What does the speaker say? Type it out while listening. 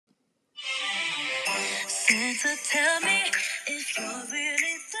scared to tell me if you're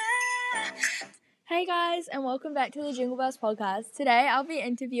really there. Hey guys, and welcome back to the Jingle Bells podcast. Today I'll be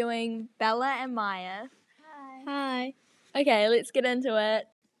interviewing Bella and Maya. Hi. Okay, let's get into it.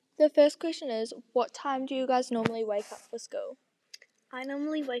 The first question is, what time do you guys normally wake up for school? I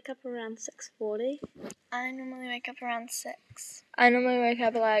normally wake up around 6:40. I normally wake up around 6. I normally wake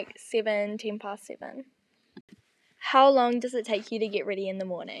up at like 10 past 7. How long does it take you to get ready in the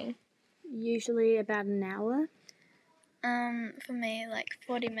morning? Usually about an hour. For me, like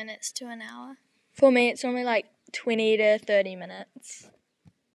 40 minutes to an hour. For me, it's normally like 20 to 30 minutes.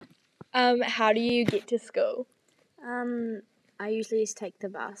 How do you get to school? I usually just take the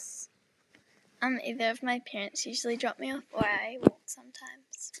bus. Either of my parents usually drop me off or I walk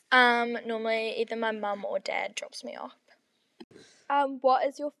sometimes. Normally either my mum or dad drops me off. What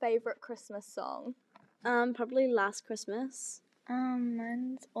is your favourite Christmas song? Probably Last Christmas.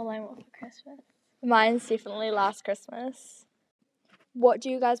 Mine's All I Want for Christmas. Mine's definitely Last Christmas. What do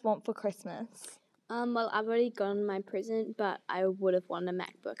you guys want for Christmas? Well, I've already gotten my present, but I would have wanted a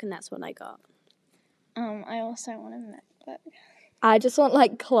MacBook, and that's what I got. I also want a MacBook. I just want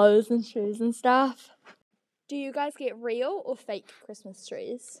like clothes and shoes and stuff. Do you guys get real or fake Christmas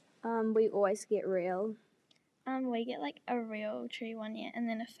trees? We always get real. We get like a real tree one year and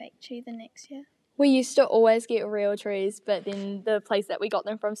then a fake tree the next year. We used to always get real trees, but then the place that we got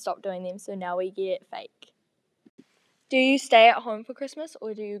them from stopped doing them, so now we get fake. Do you stay at home for Christmas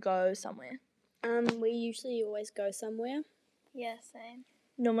or do you go somewhere? We usually always go somewhere. Yeah, same.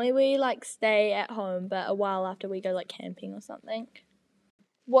 Normally we like stay at home, but a while after we go like camping or something.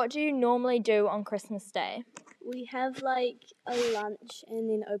 What do you normally do on Christmas Day? We have like a lunch and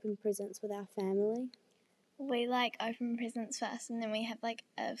then open presents with our family. We like open presents first and then we have like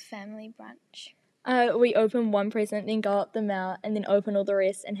a family brunch. We open one present, then go up the mount, and then open all the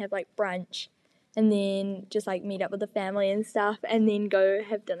rest and have like brunch, and then just like meet up with the family and stuff, and then go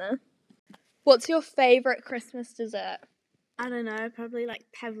have dinner. What's your favourite Christmas dessert? I don't know, probably like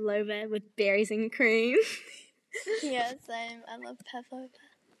pavlova with berries and cream. Yeah, same. I love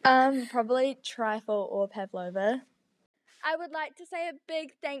pavlova. Probably trifle or pavlova. I would like to say a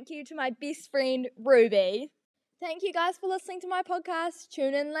big thank you to my best friend, Ruby. Thank you guys for listening to my podcast.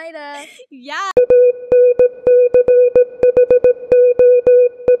 Tune in later. Yeah.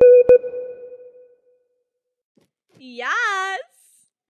 Yeah.